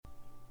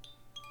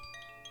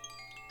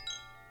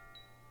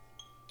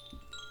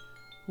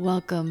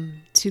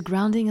Welcome to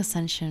Grounding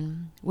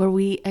Ascension, where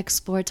we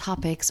explore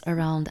topics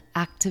around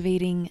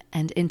activating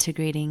and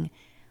integrating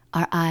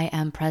our I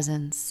Am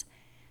presence,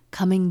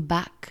 coming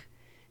back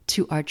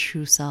to our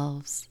true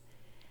selves.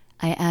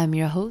 I am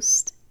your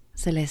host,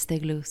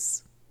 Celeste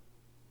Glus.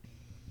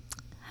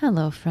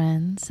 Hello,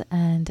 friends,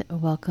 and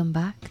welcome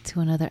back to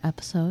another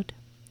episode.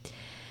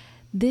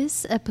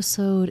 This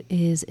episode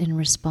is in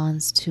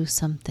response to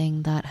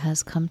something that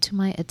has come to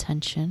my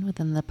attention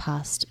within the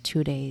past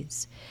 2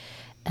 days.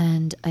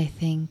 And I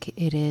think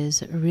it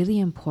is really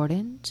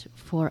important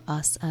for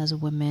us as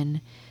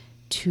women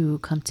to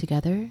come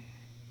together,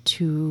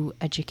 to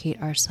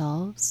educate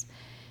ourselves,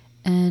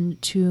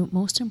 and to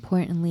most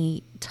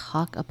importantly,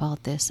 talk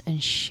about this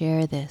and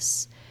share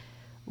this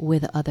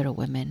with other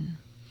women.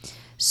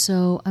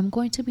 So I'm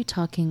going to be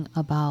talking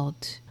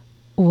about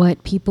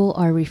what people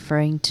are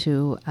referring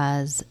to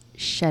as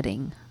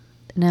shedding.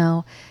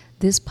 Now,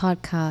 this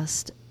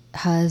podcast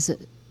has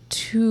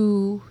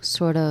two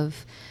sort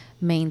of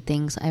main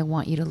things I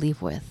want you to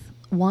leave with.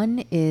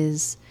 One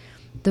is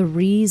the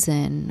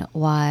reason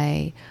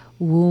why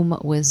womb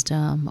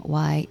wisdom,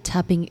 why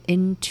tapping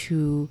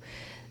into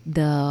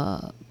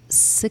the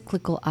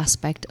cyclical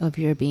aspect of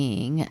your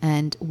being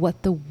and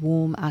what the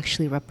womb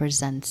actually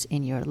represents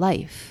in your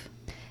life.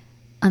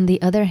 On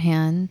the other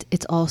hand,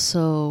 it's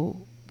also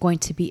going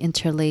to be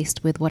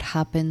interlaced with what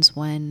happens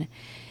when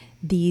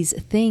these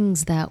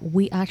things that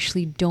we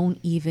actually don't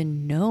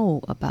even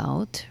know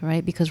about,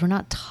 right? Because we're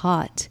not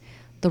taught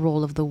the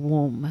role of the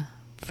womb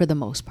for the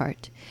most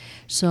part.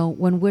 So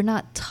when we're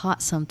not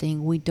taught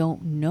something, we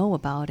don't know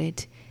about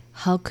it,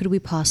 how could we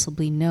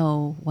possibly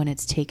know when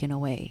it's taken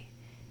away?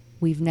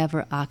 We've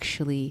never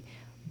actually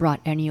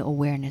brought any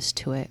awareness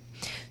to it.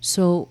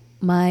 So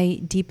my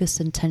deepest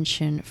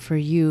intention for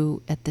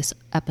you at this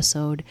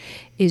episode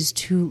is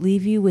to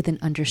leave you with an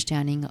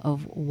understanding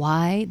of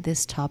why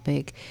this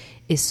topic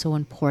is so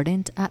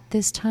important at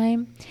this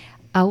time,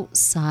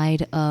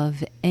 outside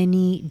of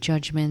any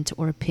judgment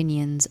or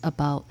opinions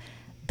about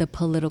the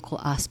political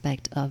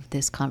aspect of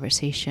this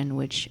conversation,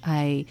 which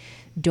I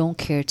don't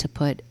care to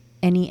put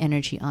any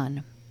energy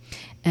on.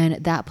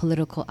 And that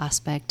political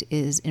aspect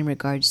is in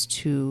regards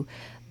to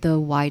the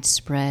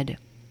widespread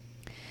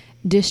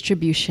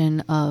distribution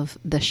of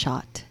the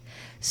shot.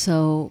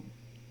 So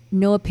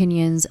no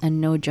opinions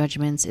and no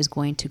judgments is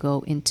going to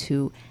go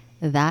into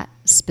that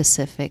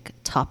specific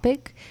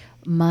topic.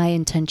 My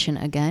intention,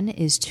 again,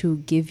 is to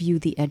give you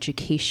the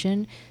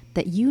education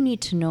that you need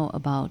to know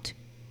about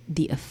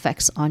the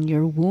effects on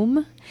your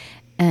womb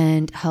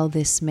and how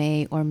this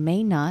may or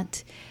may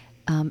not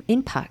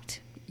impact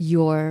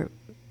your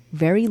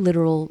very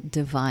literal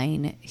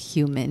divine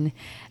human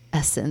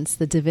essence,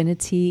 the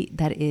divinity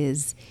that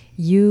is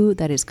you,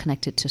 that is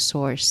connected to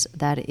source,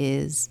 that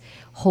is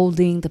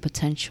holding the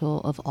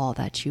potential of all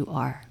that you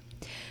are.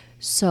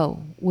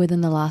 So within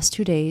the last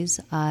 2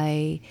 days,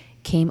 I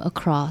came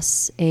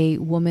across a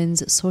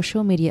woman's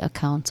social media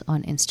account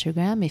on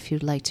Instagram. If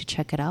you'd like to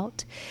check it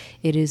out,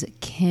 it is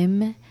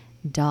kim.alberts.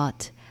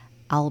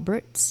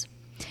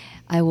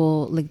 I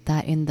will link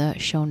that in the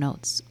show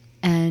notes.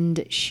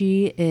 And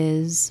she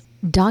is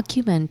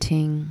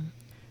documenting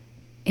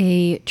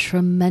a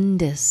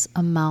tremendous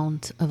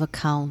amount of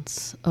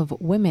accounts of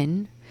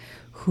women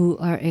who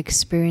are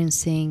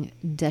experiencing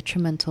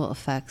detrimental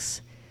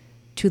effects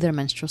to their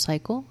menstrual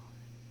cycle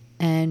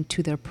and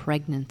to their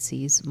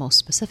pregnancies most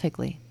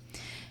specifically.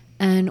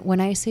 And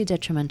when I say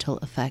detrimental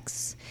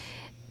effects,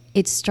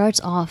 it starts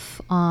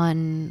off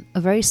on a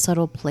very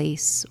subtle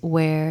place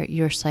where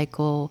your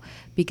cycle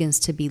begins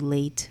to be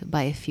late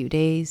by a few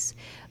days.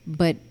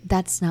 But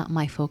that's not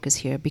my focus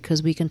here,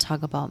 because we can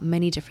talk about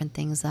many different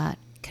things that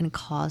can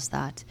cause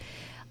that.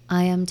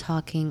 I am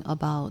talking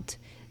about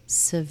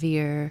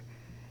severe,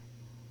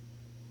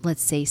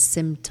 let's say,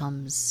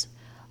 symptoms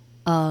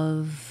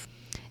of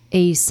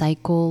a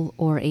cycle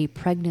or a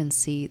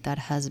pregnancy that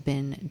has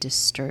been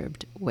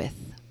disturbed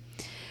with.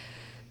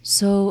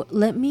 So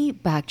let me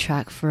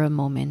backtrack for a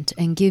moment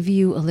and give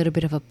you a little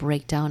bit of a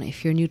breakdown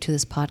if you're new to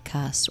this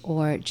podcast,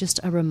 or just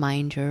a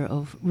reminder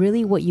of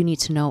really what you need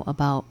to know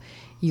about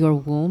your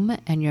womb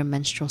and your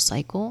menstrual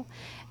cycle,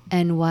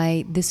 and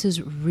why this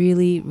is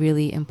really,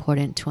 really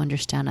important to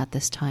understand at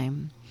this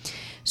time.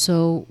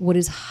 So what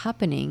is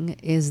happening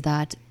is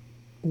that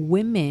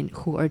women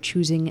who are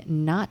choosing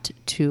not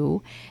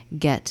to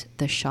get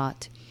the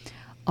shot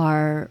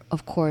are,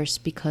 of course,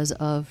 because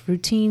of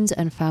routines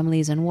and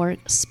families and work,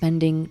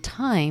 spending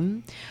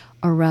time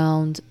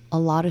around a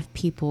lot of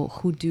people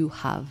who do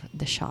have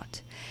the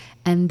shot.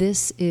 And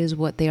this is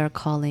what they are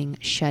calling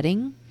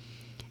shedding,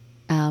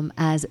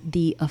 as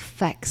the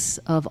effects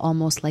of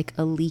almost like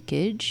a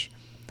leakage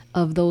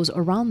of those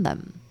around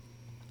them.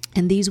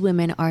 And these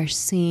women are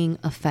seeing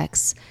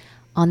effects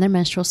on their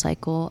menstrual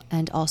cycle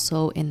and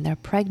also in their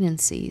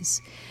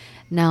pregnancies.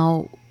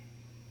 Now,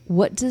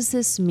 what does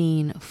this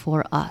mean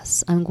for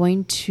us? I'm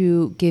going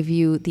to give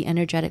you the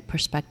energetic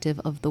perspective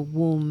of the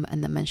womb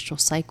and the menstrual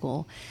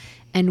cycle,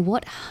 and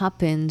what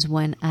happens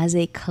when, as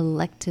a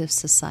collective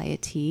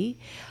society,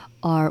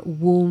 our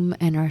womb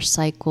and our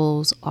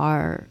cycles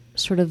are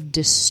sort of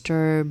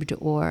disturbed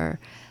or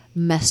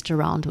messed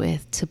around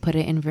with, to put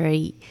it in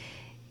very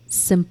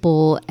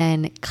simple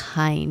and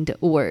kind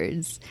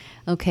words.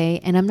 Okay.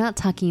 And I'm not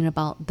talking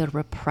about the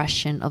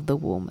repression of the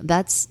womb.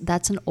 That's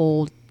an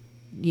old,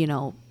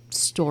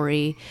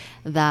 story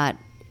that,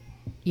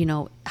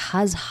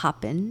 has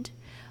happened,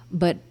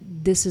 but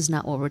this is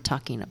not what we're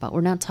talking about.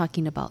 We're not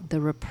talking about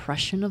the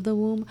repression of the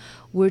womb.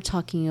 We're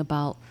talking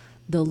about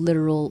the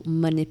literal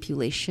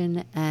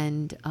manipulation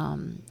and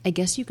I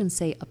guess you can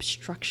say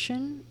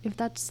obstruction, if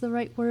that's the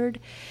right word,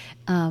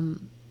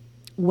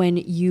 when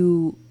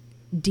you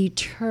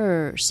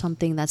deter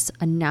something that's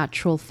a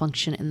natural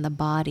function in the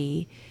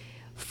body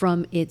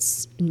from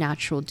its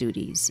natural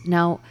duties.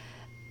 Now,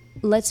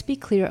 let's be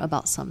clear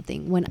about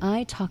something. When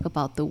I talk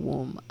about the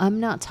womb, I'm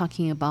not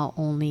talking about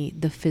only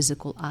the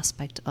physical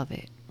aspect of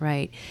it,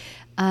 right?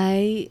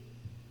 I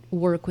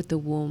work with the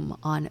womb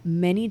on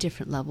many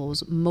different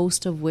levels,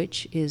 most of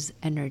which is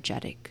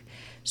energetic.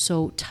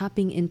 So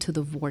tapping into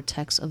the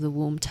vortex of the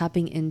womb,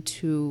 tapping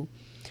into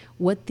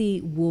what the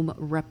womb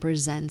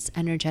represents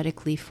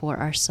energetically for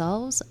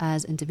ourselves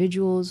as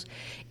individuals,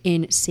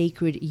 in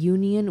sacred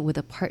union with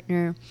a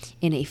partner,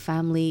 in a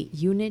family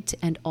unit,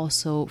 and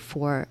also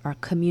for our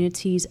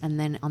communities, and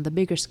then on the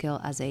bigger scale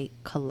as a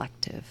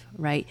collective,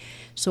 right?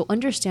 So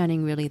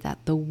understanding really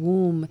that the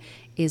womb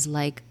is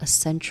like a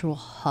central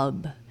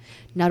hub,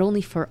 not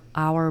only for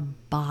our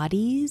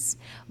bodies,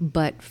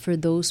 but for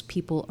those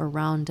people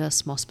around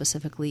us, most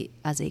specifically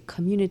as a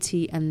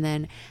community, and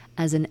then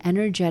as an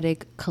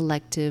energetic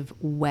collective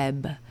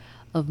web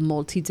of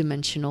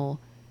multidimensional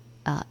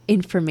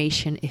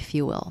information, if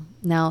you will.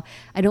 Now,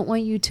 I don't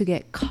want you to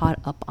get caught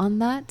up on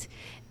that,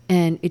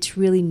 and it's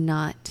really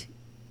not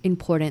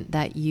important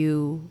that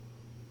you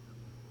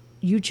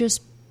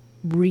just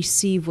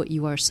receive what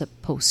you are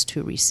supposed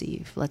to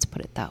receive. Let's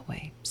put it that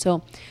way.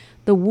 So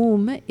the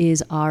womb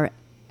is our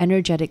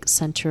energetic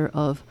center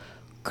of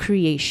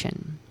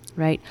creation,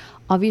 right?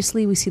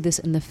 Obviously, we see this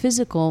in the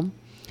physical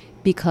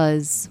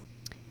because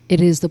it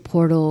is the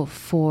portal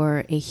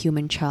for a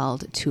human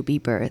child to be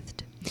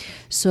birthed.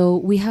 So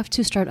we have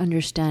to start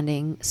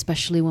understanding,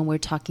 especially when we're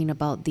talking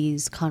about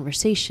these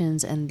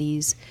conversations and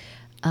these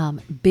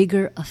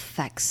bigger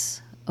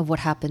effects of what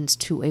happens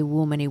to a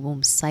womb and a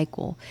womb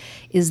cycle,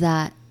 is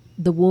that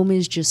the womb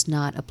is just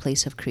not a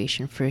place of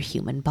creation for a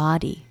human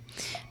body.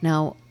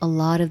 Now, a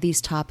lot of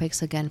these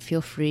topics, again, feel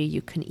free.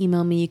 You can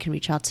email me, you can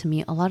reach out to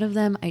me. A lot of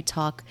them I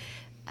talk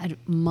at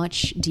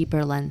much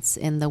deeper lengths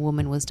in the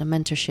Woman Wisdom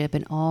Mentorship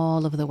and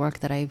all of the work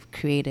that I've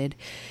created.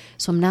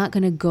 So I'm not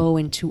going to go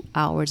into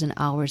hours and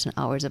hours and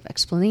hours of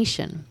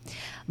explanation,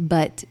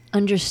 but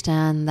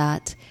understand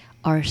that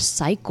our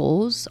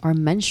cycles, our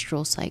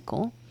menstrual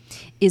cycle,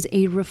 is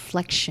a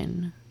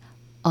reflection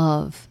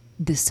of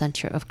the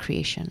center of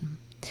creation.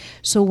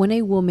 So when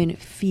a woman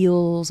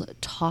feels,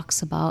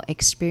 talks about,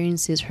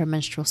 experiences her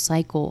menstrual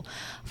cycle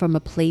from a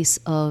place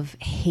of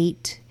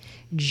hate,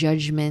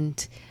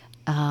 judgment,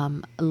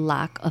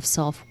 lack of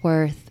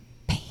self-worth,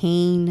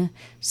 pain,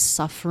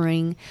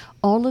 suffering,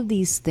 all of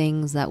these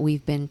things that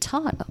we've been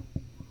taught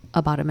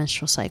about a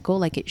menstrual cycle,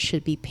 like it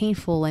should be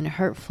painful and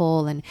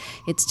hurtful and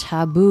it's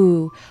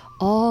taboo,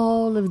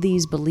 all of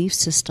these belief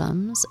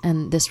systems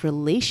and this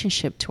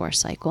relationship to our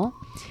cycle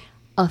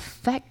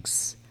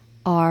affects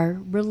our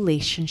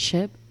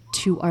relationship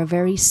to our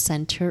very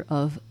center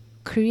of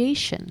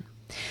creation.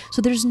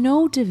 So there's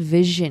no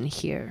division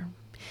here,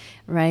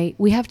 right?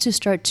 We have to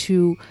start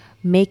to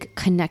make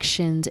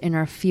connections in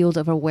our field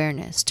of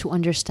awareness to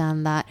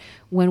understand that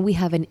when we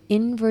have an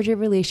inverted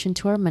relation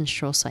to our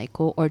menstrual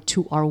cycle or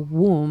to our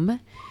womb,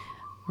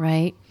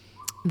 right,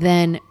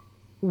 then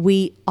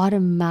we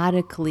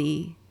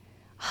automatically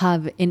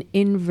have an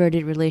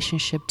inverted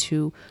relationship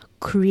to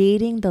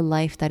creating the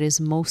life that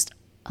is most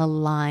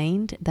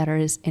aligned, that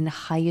is in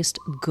highest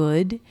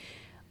good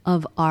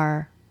of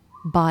our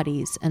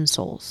bodies and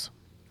souls.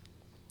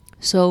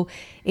 So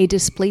a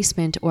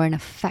displacement or an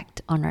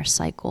effect on our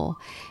cycle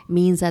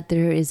means that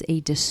there is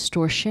a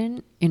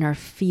distortion in our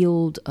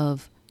field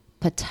of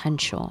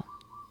potential,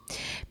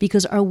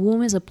 because our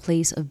womb is a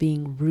place of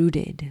being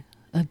rooted,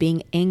 of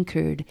being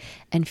anchored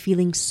and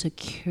feeling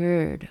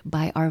secured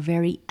by our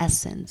very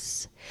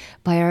essence,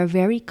 by our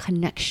very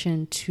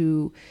connection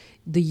to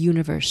the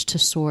universe, to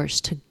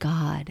source, to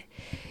God.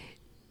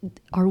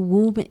 Our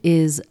womb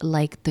is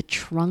like the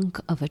trunk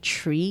of a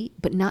tree,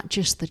 but not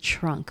just the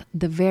trunk,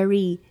 the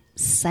very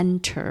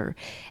center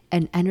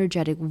and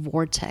energetic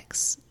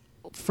vortex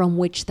from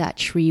which that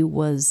tree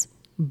was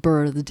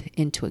birthed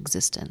into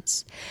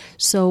existence.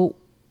 So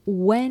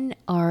when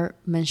our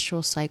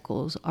menstrual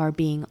cycles are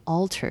being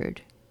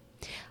altered,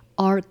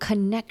 our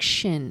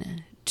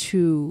connection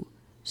to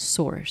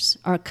source,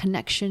 our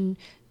connection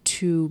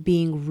to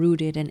being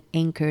rooted and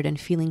anchored and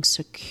feeling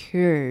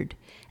secured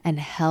and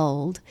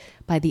held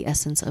by the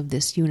essence of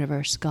this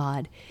universe,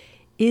 God,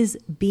 is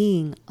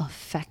being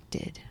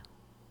affected.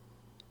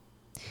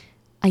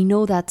 I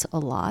know that's a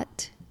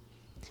lot,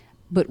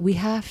 but we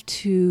have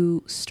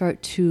to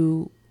start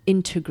to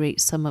integrate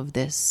some of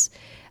this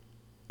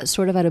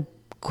sort of at a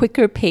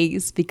quicker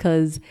pace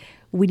because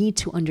we need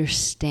to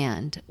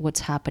understand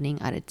what's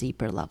happening at a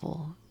deeper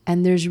level.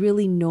 And there's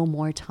really no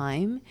more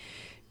time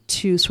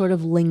to sort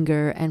of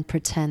linger and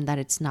pretend that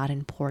it's not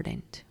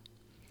important.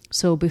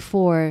 So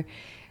before,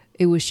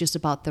 it was just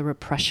about the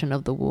repression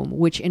of the womb,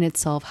 which in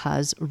itself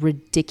has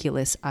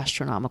ridiculous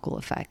astronomical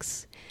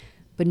effects.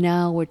 But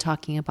now we're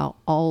talking about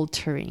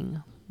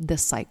altering the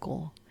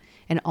cycle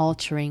and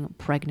altering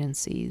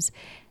pregnancies.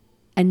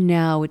 And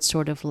now it's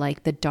sort of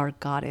like the dark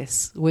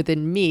goddess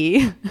within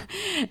me.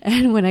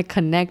 And when I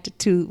connect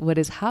to what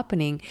is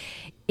happening,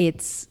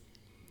 it's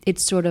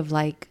sort of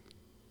like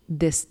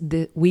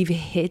we've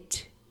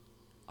hit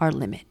our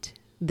limit.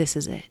 This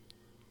is it.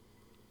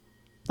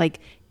 Like,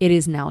 it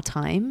is now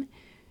time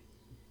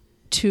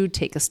to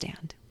take a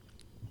stand.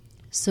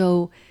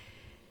 So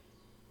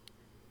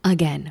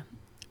again,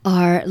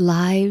 our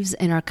lives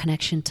and our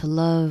connection to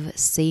love,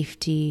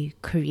 safety,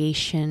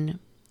 creation,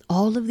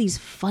 all of these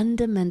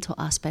fundamental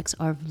aspects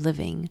of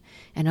living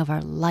and of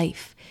our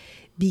life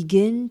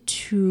begin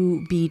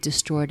to be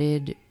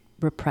distorted,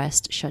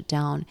 repressed, shut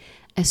down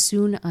as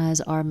soon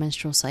as our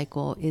menstrual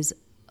cycle is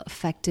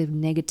affected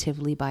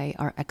negatively by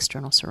our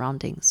external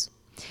surroundings.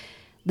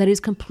 That is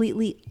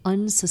completely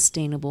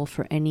unsustainable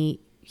for any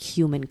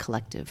human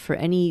collective, for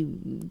any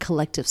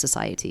collective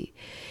society.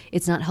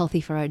 It's not healthy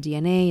for our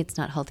DNA. It's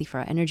not healthy for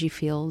our energy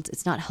field.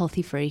 It's not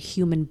healthy for a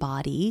human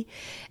body.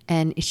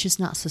 And it's just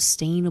not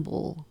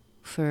sustainable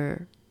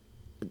for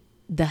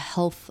the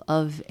health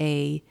of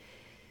a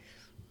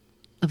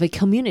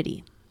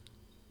community.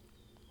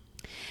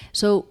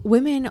 So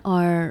women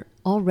are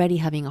already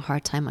having a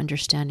hard time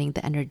understanding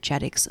the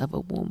energetics of a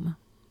womb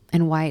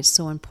and why it's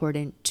so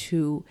important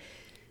to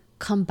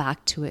come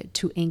back to it,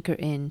 to anchor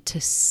in,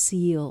 to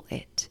seal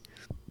it.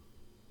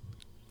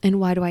 And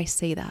why do I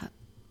say that?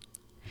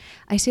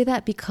 I say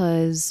that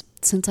because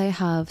since I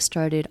have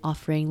started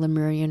offering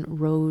Lemurian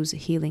Rose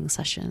healing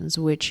sessions,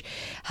 which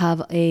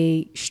have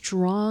a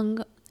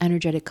strong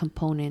energetic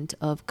component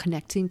of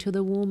connecting to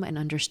the womb and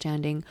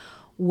understanding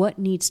what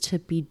needs to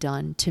be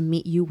done to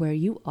meet you where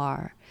you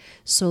are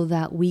so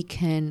that we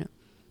can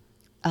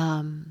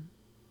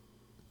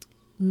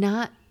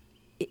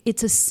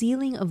it's a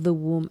sealing of the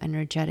womb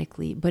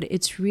energetically, but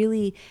it's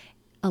really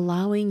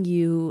allowing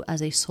you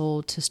as a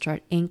soul to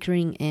start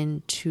anchoring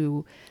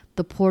into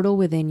the portal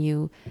within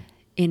you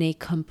in a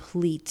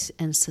complete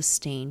and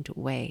sustained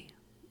way.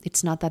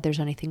 It's not that there's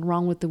anything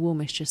wrong with the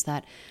womb. It's just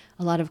that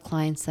a lot of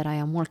clients that I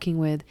am working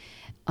with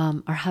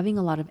are having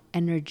a lot of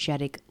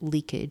energetic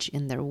leakage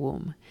in their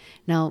womb.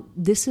 Now,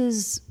 this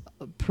is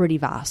pretty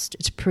vast.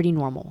 It's pretty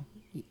normal.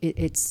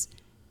 It's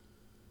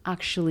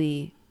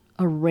actually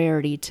a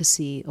rarity to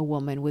see a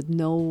woman with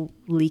no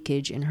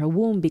leakage in her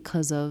womb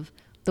because of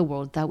the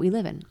world that we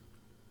live in.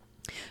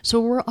 So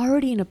we're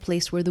already in a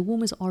place where the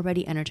womb is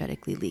already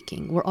energetically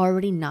leaking. We're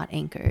already not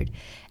anchored.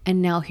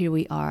 And now here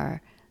we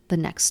are, the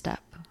next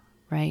step,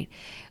 right?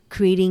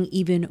 Creating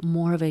even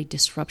more of a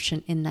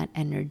disruption in that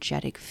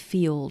energetic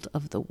field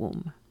of the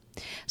womb.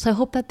 So I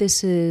hope that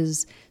this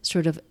is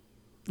sort of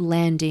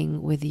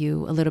landing with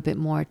you a little bit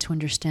more to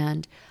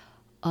understand,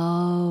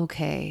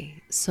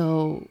 okay,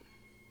 so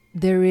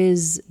there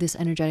is this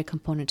energetic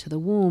component to the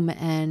womb,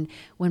 and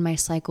when my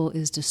cycle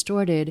is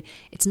distorted,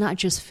 it's not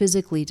just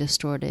physically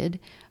distorted,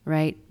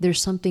 right?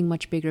 There's something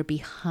much bigger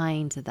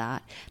behind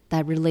that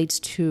relates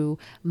to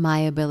my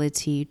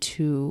ability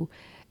to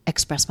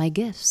express my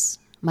gifts,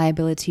 my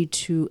ability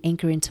to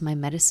anchor into my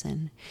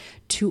medicine,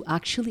 to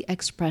actually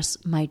express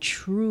my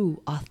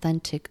true,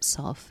 authentic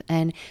self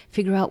and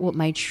figure out what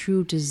my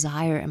true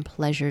desire and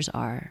pleasures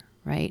are,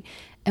 right?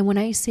 And when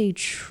I say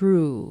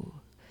true,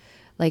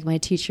 like my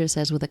teacher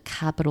says with a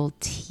capital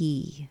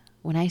T,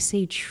 when I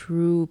say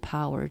true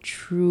power,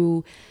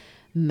 true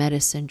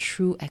medicine,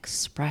 true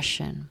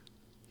expression,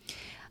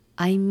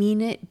 I mean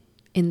it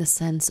in the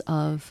sense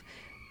of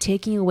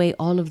taking away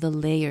all of the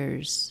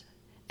layers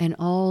and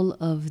all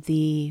of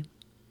the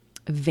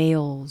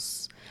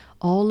veils,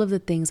 all of the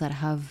things that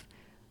have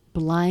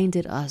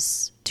blinded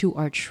us to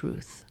our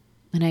truth.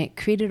 And I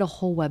created a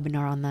whole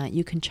webinar on that.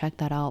 You can check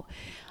that out,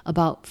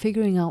 about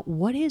figuring out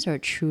what is our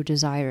true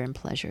desire and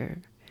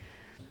pleasure.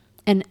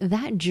 And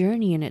that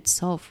journey in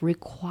itself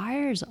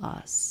requires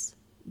us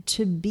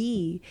to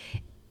be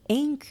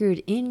anchored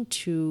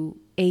into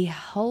a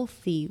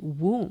healthy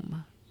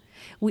womb.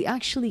 We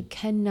actually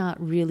cannot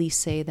really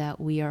say that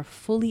we are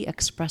fully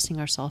expressing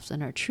ourselves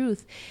and our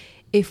truth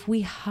if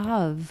we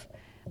have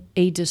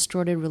a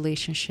distorted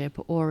relationship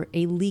or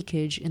a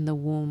leakage in the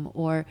womb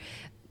or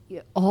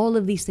all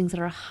of these things that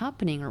are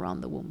happening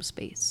around the womb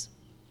space.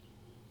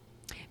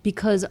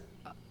 Because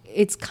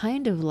it's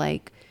kind of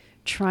like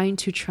trying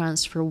to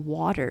transfer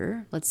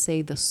water. Let's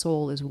say the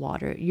soul is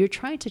water. You're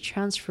trying to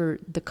transfer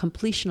the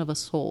completion of a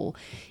soul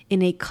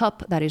in a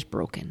cup that is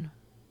broken.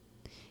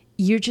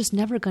 You're just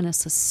never going to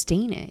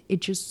sustain it.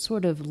 It just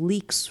sort of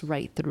leaks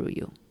right through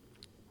you.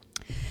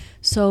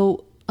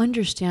 So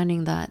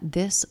understanding that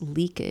this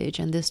leakage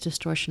and this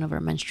distortion of our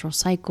menstrual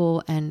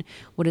cycle and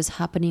what is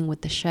happening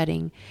with the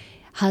shedding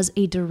has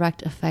a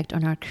direct effect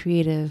on our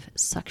creative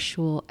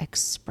sexual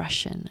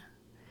expression,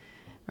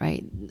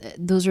 right?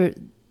 Those are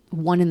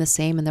one and the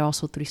same, and they're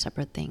also three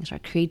separate things. Our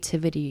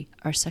creativity,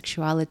 our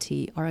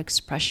sexuality, our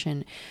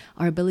expression,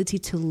 our ability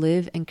to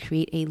live and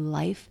create a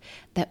life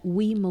that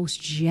we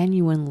most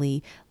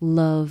genuinely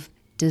love,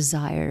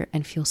 desire,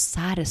 and feel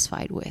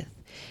satisfied with,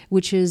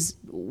 which is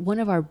one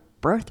of our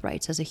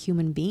birthrights as a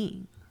human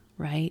being,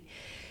 right?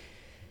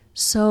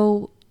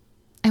 So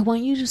I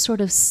want you to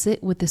sort of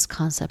sit with this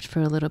concept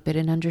for a little bit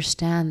and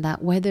understand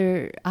that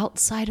whether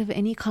outside of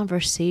any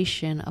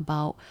conversation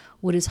about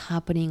what is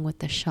happening with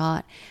the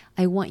shot,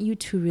 I want you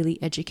to really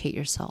educate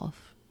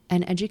yourself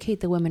and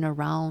educate the women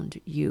around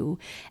you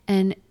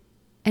and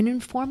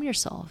inform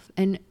yourself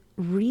and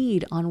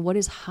read on what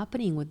is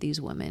happening with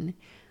these women.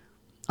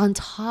 On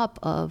top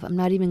of, I'm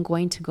not even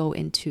going to go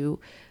into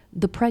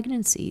the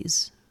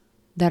pregnancies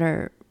that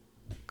are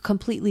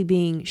completely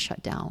being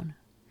shut down.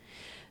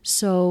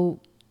 So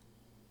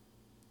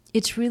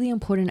it's really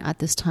important at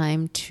this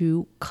time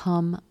to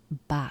come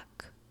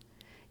back.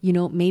 You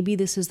know, maybe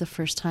this is the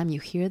first time you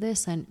hear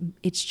this and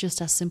it's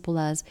just as simple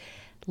as,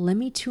 let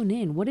me tune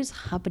in. What is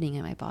happening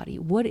in my body?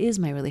 What is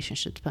my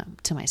relationship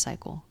to my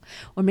cycle?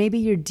 Or maybe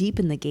you're deep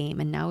in the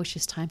game and now it's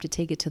just time to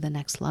take it to the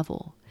next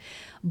level.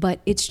 But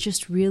it's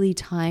just really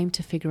time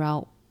to figure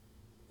out,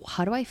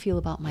 how do I feel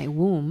about my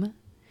womb?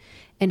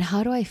 And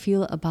how do I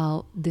feel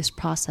about this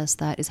process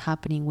that is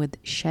happening with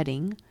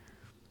shedding?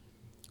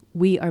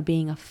 We are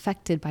being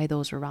affected by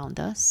those around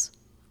us.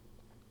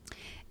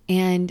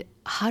 And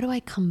how do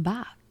I come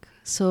back?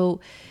 So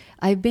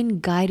I've been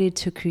guided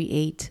to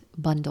create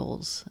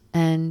bundles,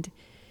 and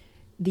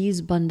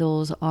these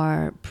bundles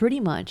are I'm pretty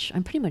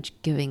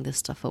much giving this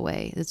stuff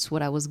away. It's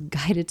what I was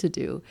guided to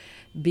do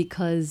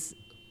because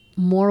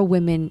more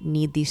women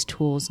need these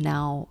tools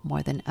now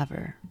more than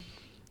ever.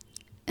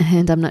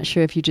 And I'm not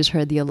sure if you just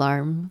heard the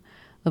alarm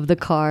of the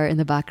car in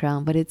the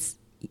background, but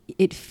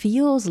it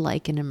feels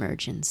like an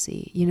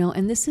emergency, you know,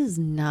 and this is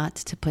not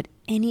to put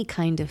any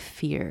kind of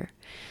fear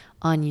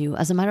on you.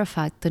 As a matter of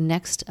fact, the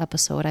next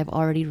episode I've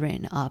already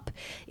written up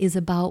is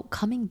about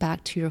coming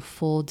back to your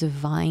full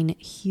divine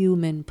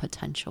human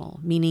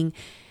potential, meaning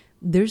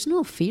there's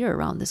no fear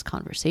around this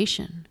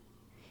conversation.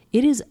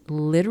 It is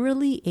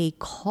literally a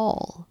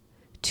call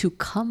to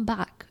come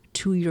back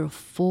to your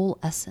full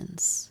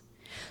essence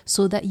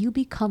so that you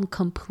become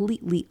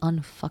completely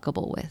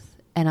unfuckable with.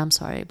 And I'm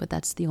sorry, but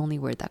that's the only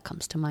word that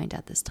comes to mind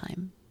at this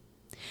time.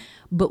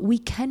 But we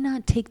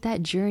cannot take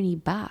that journey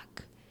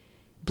back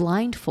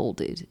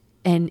blindfolded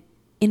and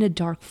in a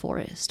dark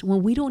forest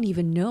when we don't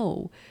even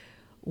know,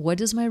 what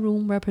does my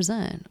womb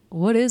represent?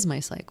 What is my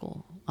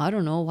cycle? I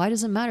don't know. Why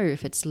does it matter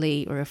if it's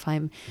late or if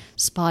I'm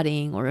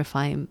spotting or if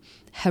I'm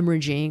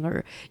hemorrhaging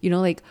or, you know,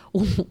 like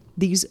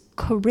these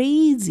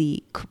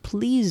crazy,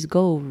 please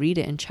go read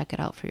it and check it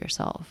out for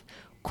yourself.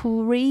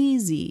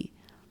 Crazy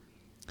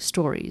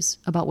stories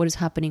about what is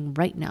happening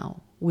right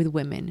now with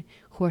women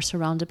who are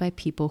surrounded by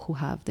people who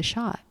have the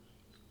shot.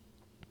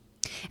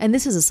 And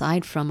this is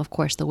aside from, of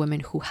course, the women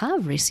who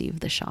have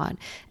received the shot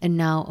and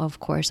now, of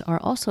course, are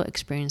also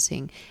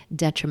experiencing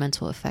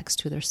detrimental effects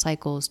to their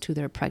cycles, to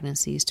their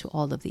pregnancies, to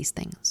all of these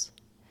things.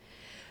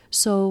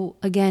 So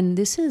again,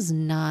 this is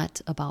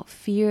not about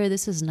fear.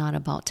 This is not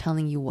about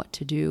telling you what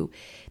to do.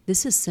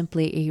 This is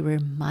simply a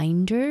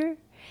reminder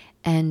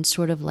and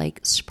sort of like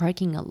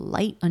sparking a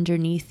light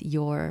underneath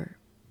your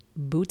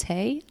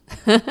bootay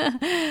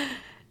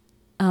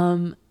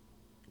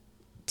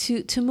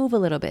to move a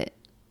little bit,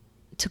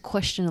 to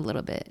question a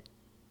little bit,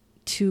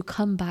 to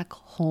come back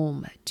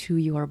home to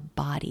your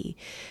body,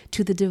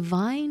 to the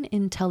divine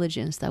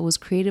intelligence that was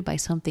created by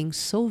something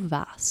so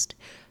vast,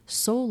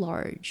 so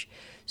large,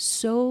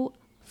 so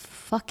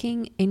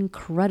fucking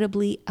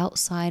incredibly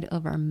outside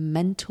of our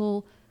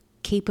mental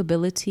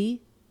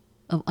capability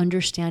of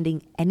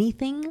understanding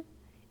anything.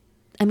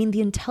 I mean,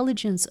 the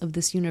intelligence of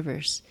this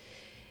universe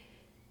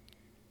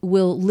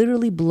will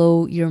literally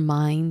blow your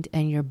mind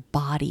and your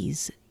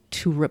bodies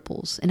to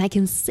ripples. And I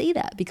can say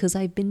that because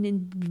I've been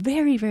in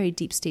very, very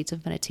deep states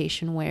of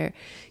meditation where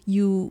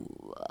you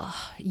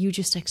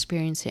just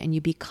experience it and you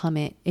become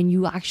it, and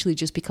you actually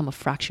just become a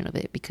fraction of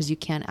it because you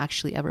can't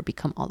actually ever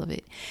become all of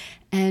it.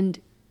 And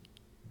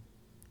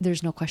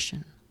there's no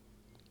question.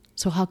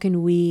 So how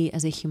can we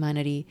as a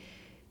humanity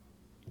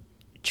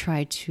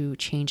try to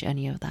change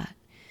any of that?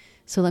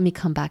 So let me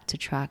come back to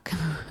track.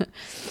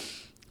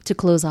 To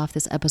close off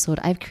this episode,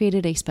 I've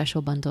created a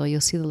special bundle.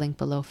 You'll see the link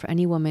below for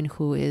any woman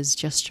who is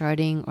just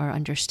starting or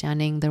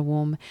understanding their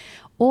womb,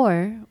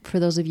 or for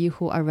those of you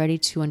who are ready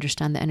to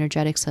understand the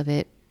energetics of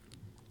it.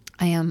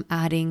 I am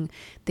adding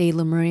the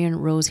Lemurian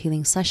Rose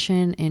Healing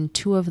Session in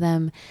 2 of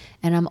them,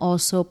 and I'm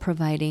also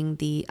providing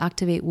the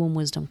Activate Womb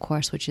Wisdom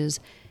course, which is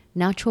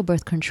natural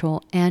birth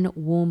control and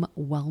womb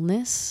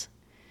wellness,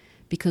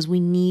 because we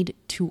need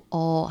to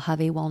all have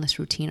a wellness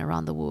routine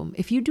around the womb.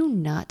 If you do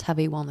not have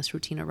a wellness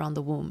routine around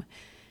the womb,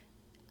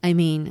 I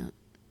mean,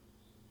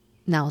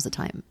 now is the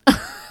time.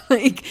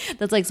 Like,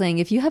 that's like saying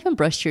if you haven't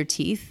brushed your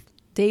teeth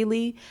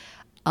daily,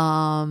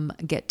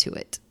 get to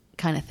it.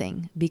 kind of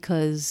thing,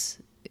 because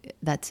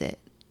that's it,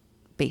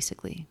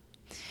 basically.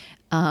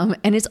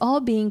 And it's all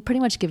being pretty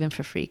much given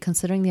for free,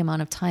 considering the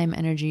amount of time,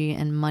 energy,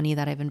 and money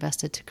that I've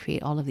invested to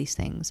create all of these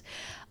things.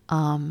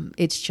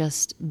 It's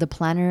just, the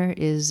planner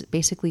is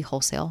basically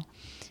wholesale.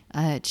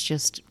 It's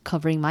just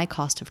covering my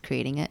cost of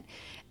creating it.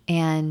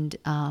 And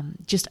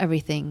just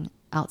everything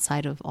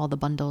outside of all the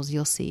bundles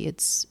you'll see.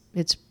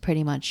 It's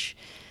pretty much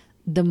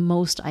the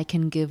most I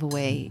can give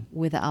away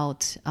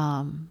without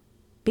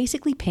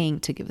basically paying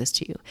to give this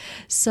to you.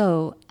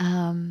 So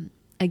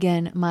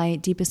again, my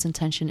deepest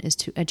intention is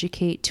to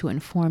educate, to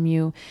inform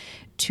you,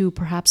 to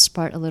perhaps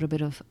spark a little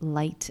bit of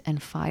light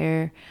and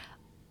fire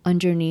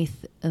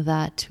underneath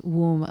that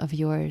womb of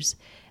yours,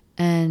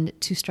 and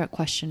to start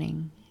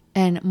questioning.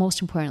 And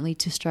most importantly,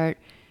 to start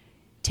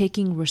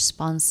taking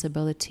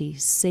responsibility,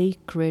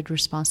 sacred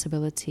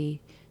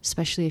responsibility,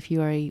 especially if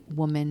you are a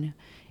woman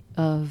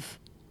of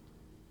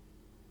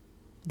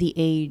the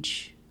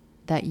age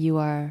that you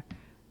are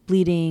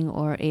bleeding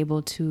or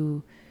able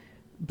to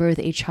birth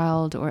a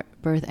child or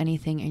birth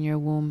anything in your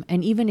womb.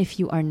 And even if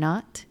you are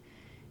not,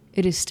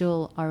 it is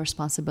still our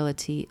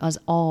responsibility as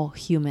all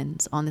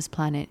humans on this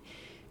planet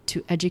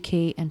to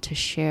educate and to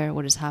share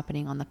what is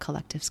happening on the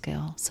collective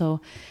scale.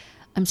 So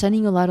I'm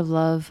sending you a lot of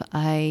love.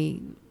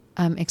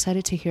 I'm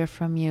excited to hear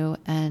from you,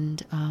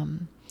 and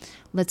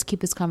let's keep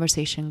this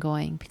conversation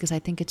going, because I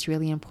think it's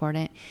really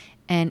important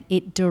and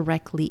it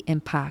directly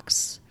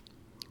impacts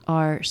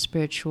our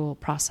spiritual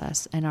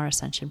process and our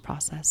ascension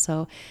process.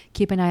 So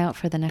keep an eye out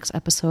for the next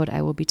episode.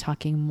 I will be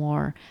talking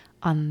more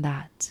on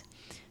that.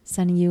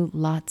 Sending you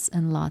lots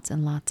and lots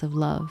and lots of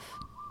love.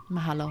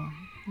 Mahalo.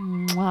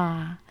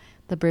 Mwah.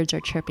 The birds are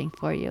chirping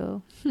for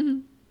you.